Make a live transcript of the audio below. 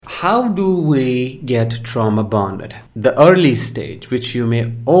How do we get trauma bonded? The early stage, which you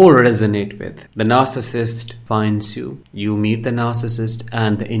may all resonate with, the narcissist finds you. You meet the narcissist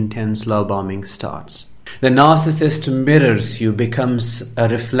and the intense love bombing starts. The narcissist mirrors you, becomes a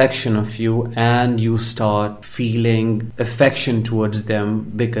reflection of you, and you start feeling affection towards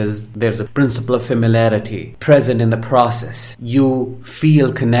them because there's a principle of familiarity present in the process. You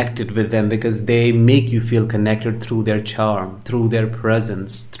feel connected with them because they make you feel connected through their charm, through their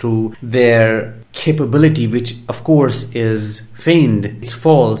presence, through their capability, which of course is feigned. It's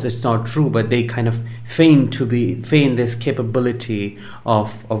false, it's not true, but they kind of feign this capability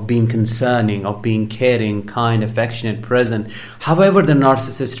of being concerning, of being caring, kind, affectionate, present, however the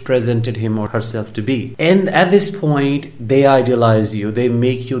narcissist presented him or herself to be. And at this point, they idealize you. They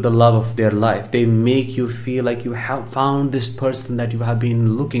make you the love of their life. They make you feel like you have found this person that you have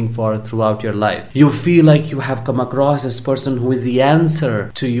been looking for throughout your life. You feel like you have come across this person who is the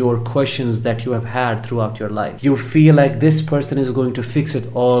answer to your questions that you have had throughout your life. You feel like this person is going to fix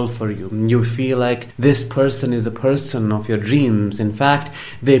it all for you. You feel like this person is the person of your dreams. In fact,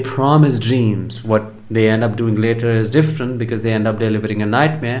 they promise dreams. What they end up doing later is different because they end up delivering a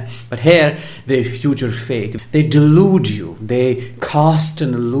nightmare. But here, they future fake. They delude you. They cast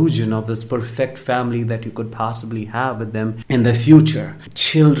an illusion of this perfect family that you could possibly have with them in the future.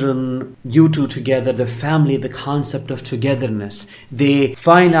 Children, you two together, the family, the concept of togetherness. They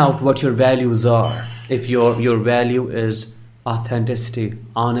find out what your values are. If your value is authenticity,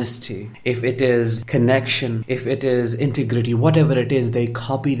 honesty, if it is connection, if it is integrity, whatever it is, they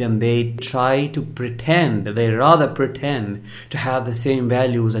copy them. They try to pretend, they rather pretend to have the same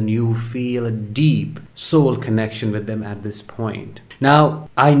values, and you feel a deep soul connection with them at this point. Now,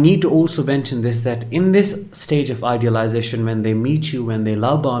 I need to also mention this, that in this stage of idealization, when they meet you, when they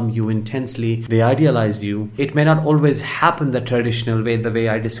love bomb you intensely, they idealize you, it may not always happen the traditional way, the way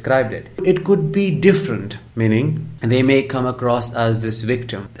I described it. It could be different, meaning they may come across as this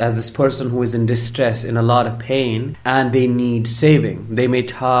victim, as this person who is in distress, in a lot of pain, and they need saving. They may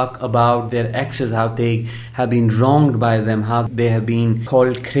talk about their exes, how they have been wronged by them, how they have been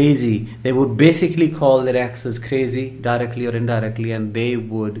called crazy. They would basically call their exes crazy, directly or indirectly, and they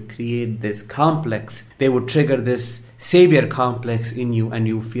would create this complex. They would trigger this savior complex in you, and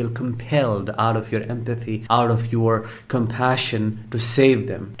you feel compelled out of your empathy, out of your compassion, to save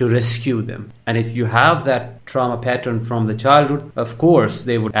them, to rescue them. And if you have that trauma pattern from the childhood, of course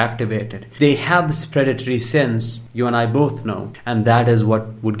they would activate it. They have this predatory sense, you and I both know, and that is what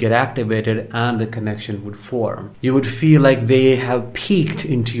would get activated, and the connection would form. You would feel like they have peeked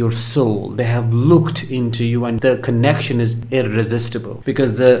into your soul, they have looked into you, and the connection is irresistible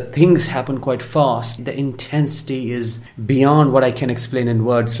because the things happen quite fast. The intensity is beyond what I can explain in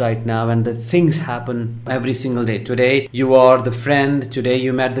words right now, and the things happen every single day. Today you are the friend, today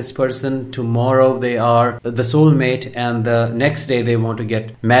you met this person, tomorrow they are the soulmate, and the next day they want to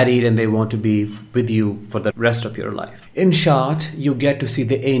get married and they want to be with you for the rest of your life. In short, you get to see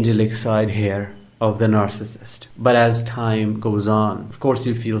the angelic side here of the narcissist. But as time goes on, of course,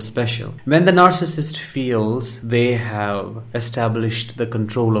 you feel special. When the narcissist feels they have established the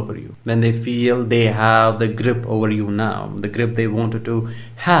control over you, when they feel they have the grip over you now, the grip they wanted to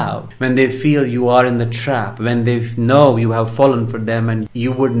have, when they feel you are in the trap, when they know you have fallen for them and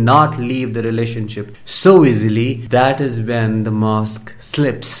you would not leave the relationship so easily, that is when the mask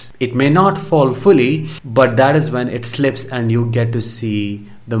slips. It may not fall fully, but that is when it slips and you get to see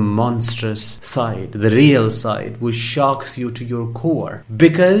the monstrous side, the real side, which shocks you to your core.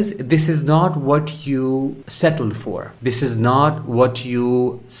 Because this is not what you settled for. This is not what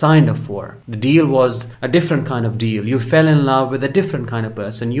you signed up for. The deal was a different kind of deal. You fell in love with a different kind of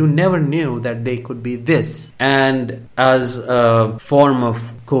person. You never knew that they could be this. And as a form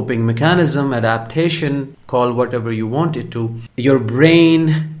of coping mechanism, adaptation, call whatever you want it to, your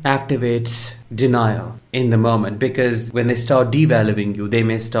brain activates denial in the moment, because when they start devaluing you, they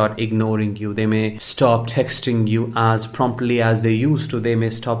may start ignoring you, they may stop texting you as promptly as they used to, they may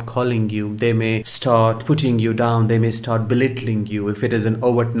stop calling you, they may start putting you down, they may start belittling you. If it is an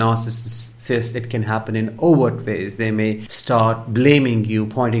overt narcissist, it can happen in overt ways. They may start blaming you,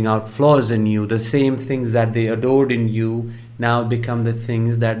 pointing out flaws in you. The same things that they adored in you now become the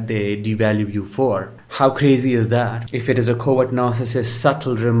things that they devalue you for. How crazy is that? If it is a covert narcissist,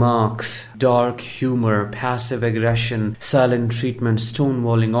 subtle remarks, dark humor, passive aggression, silent treatment,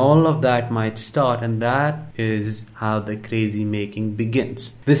 stonewalling, all of that might start, and that is how the crazy making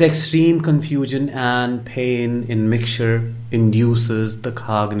begins. This extreme confusion and pain in mixture induces the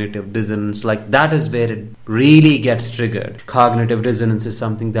cognitive dissonance. Like, that is where it really gets triggered. Cognitive dissonance is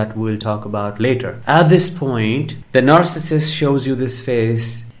something that we'll talk about later. At this point, the narcissist shows you this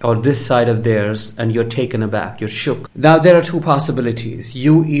face or this side of theirs, and you're taken aback, you're shook. Now there are two possibilities.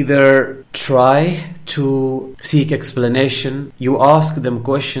 You either try to seek explanation, you ask them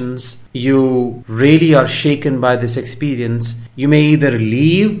questions, you really are shaken by this experience. You may either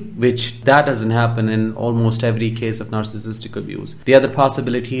leave, which that doesn't happen in almost every case of narcissistic abuse. The other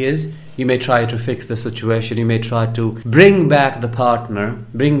possibility is you may try to fix the situation. You may try to bring back the partner,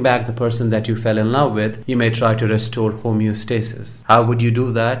 bring back the person that you fell in love with. You may try to restore homeostasis. How would you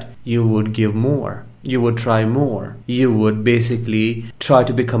do that? You would give more. You would try more. You would basically try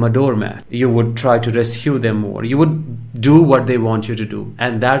to become a doormat. You would try to rescue them more. You would do what they want you to do.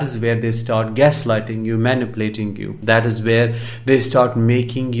 And that is where they start gaslighting you, manipulating you. That is where they start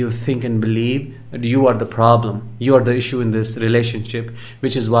making you think and believe that you are the problem. You are the issue in this relationship,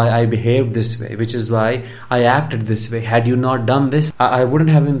 which is why I behaved this way, which is why I acted this way. Had you not done this, I wouldn't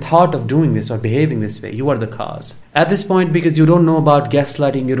have even thought of doing this or behaving this way. You are the cause. At this point, because you don't know about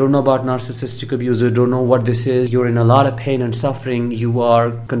gaslighting, you don't know about narcissistic abuse, you don't know what this is, you're in a lot of pain and suffering, you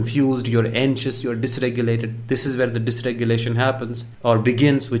are confused, you're anxious, you're dysregulated. This is where the dysregulation happens or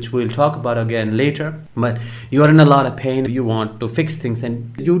begins, which we'll talk about again later. But you are in a lot of pain, you want to fix things,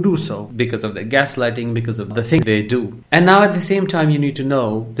 and you do so because of the gaslighting, because of the things they do. And now at the same time, you need to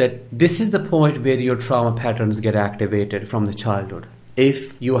know that this is the point where your trauma patterns get activated from the childhood.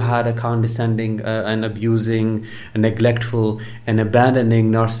 If you had a condescending, an abusing, a neglectful, an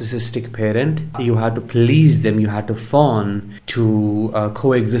abandoning narcissistic parent, you had to please them, you had to fawn to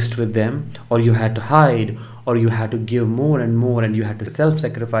coexist with them, or you had to hide, or you had to give more and more, and you had to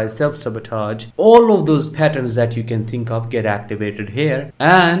self-sacrifice, self-sabotage. All of those patterns that you can think of get activated here.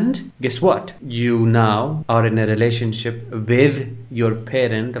 And guess what? You now are in a relationship with your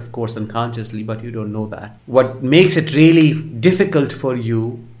parent, of course unconsciously, but you don't know that. What makes it really difficult for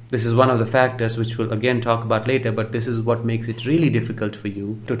you, this is one of the factors which we'll again talk about later, but this is what makes it really difficult for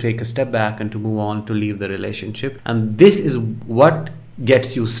you to take a step back and to move on, to leave the relationship. And this is what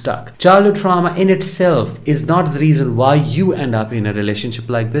gets you stuck. Childhood trauma in itself is not the reason why you end up in a relationship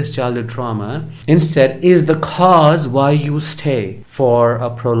like this. Childhood trauma instead is the cause why you stay for a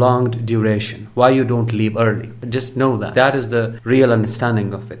prolonged duration, why you don't leave early. Just know that. That is the real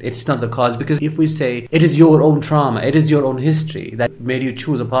understanding of it. It's not the cause, because if we say it is your own trauma, it is your own history that made you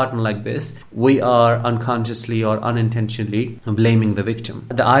choose a partner like this, we are unconsciously or unintentionally blaming the victim.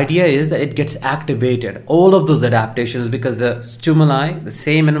 The idea is that it gets activated, all of those adaptations, because the stimuli, the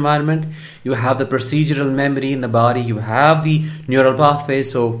same environment, you have the procedural memory in the body, you have the neural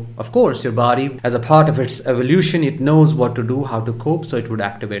pathways. So of course your body, as a part of its evolution, it knows what to do, how to cope, so it would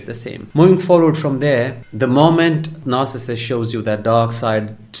activate the same. Moving forward from there, the moment narcissist shows you that dark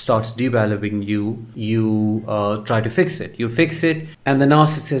side, starts devaluing you, you try to fix it. You fix it, and the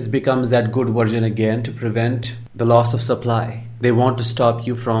narcissist becomes that good version again to prevent the loss of supply. They want to stop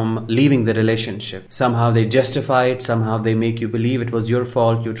you from leaving the relationship. Somehow they justify it. Somehow they make you believe it was your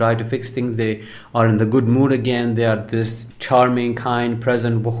fault. You try to fix things. They are in the good mood again. They are this charming, kind,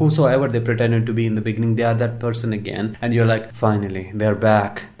 present, whosoever they pretended to be in the beginning. They are that person again. And you're like, finally, they're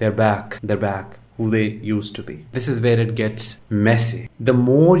back. They're back. They're back. Who they used to be. This is where it gets messy. The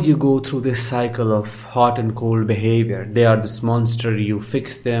more you go through this cycle of hot and cold behavior, they are this monster, you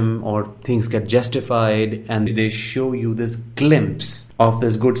fix them, or things get justified, and they show you this glimpse of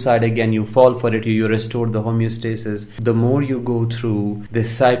this good side again. You fall for it, you restore the homeostasis. The more you go through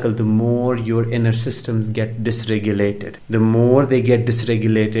this cycle, the more your inner systems get dysregulated. The more they get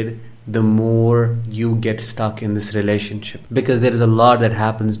dysregulated, the more you get stuck in this relationship, because there is a lot that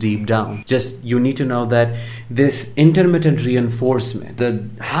happens deep down. Just you need to know that this intermittent reinforcement, the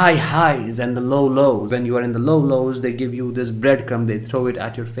high highs and the low lows, when you are in the low lows, they give you this breadcrumb, they throw it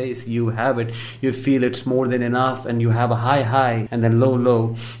at your face, you have it, you feel it's more than enough, and you have a high high and then low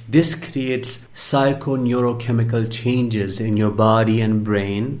low. This creates psychoneurochemical changes in your body and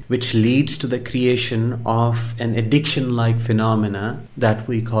brain, which leads to the creation of an addiction-like phenomena that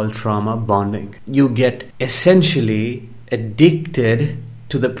we call trauma bonding. You get essentially addicted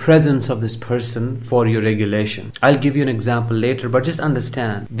to the presence of this person for your regulation. I'll give you an example later, but just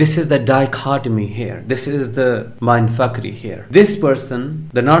understand, this is the dichotomy here. This is the mindfuckery here. This person,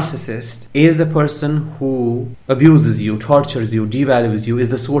 the narcissist, is the person who abuses you, tortures you, devalues you,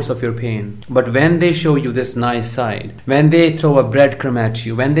 is the source of your pain. But when they show you this nice side, when they throw a breadcrumb at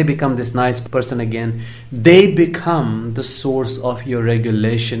you, when they become this nice person again, they become the source of your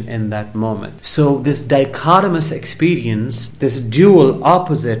regulation in that moment. So this dichotomous experience, this dual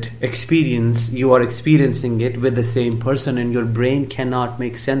opposite experience, you are experiencing it with the same person, and your brain cannot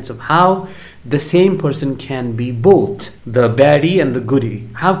make sense of how the same person can be both the baddie and the goodie.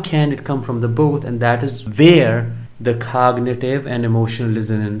 How can it come from the both? And that is where the cognitive and emotional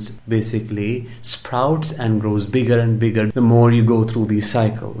dissonance basically sprouts and grows bigger and bigger the more you go through these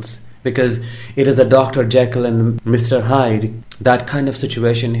cycles. Because it is a Dr. Jekyll and Mr. Hyde, that kind of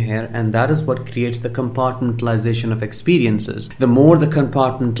situation here, and that is what creates the compartmentalization of experiences. The more the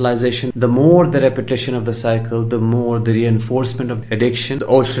compartmentalization, the more the repetition of the cycle, the more the reinforcement of addiction, the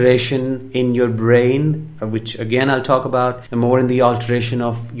alteration in your brain, which again I'll talk about, the more in the alteration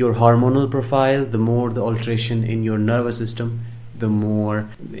of your hormonal profile, the more the alteration in your nervous system, the more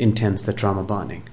intense the trauma bonding.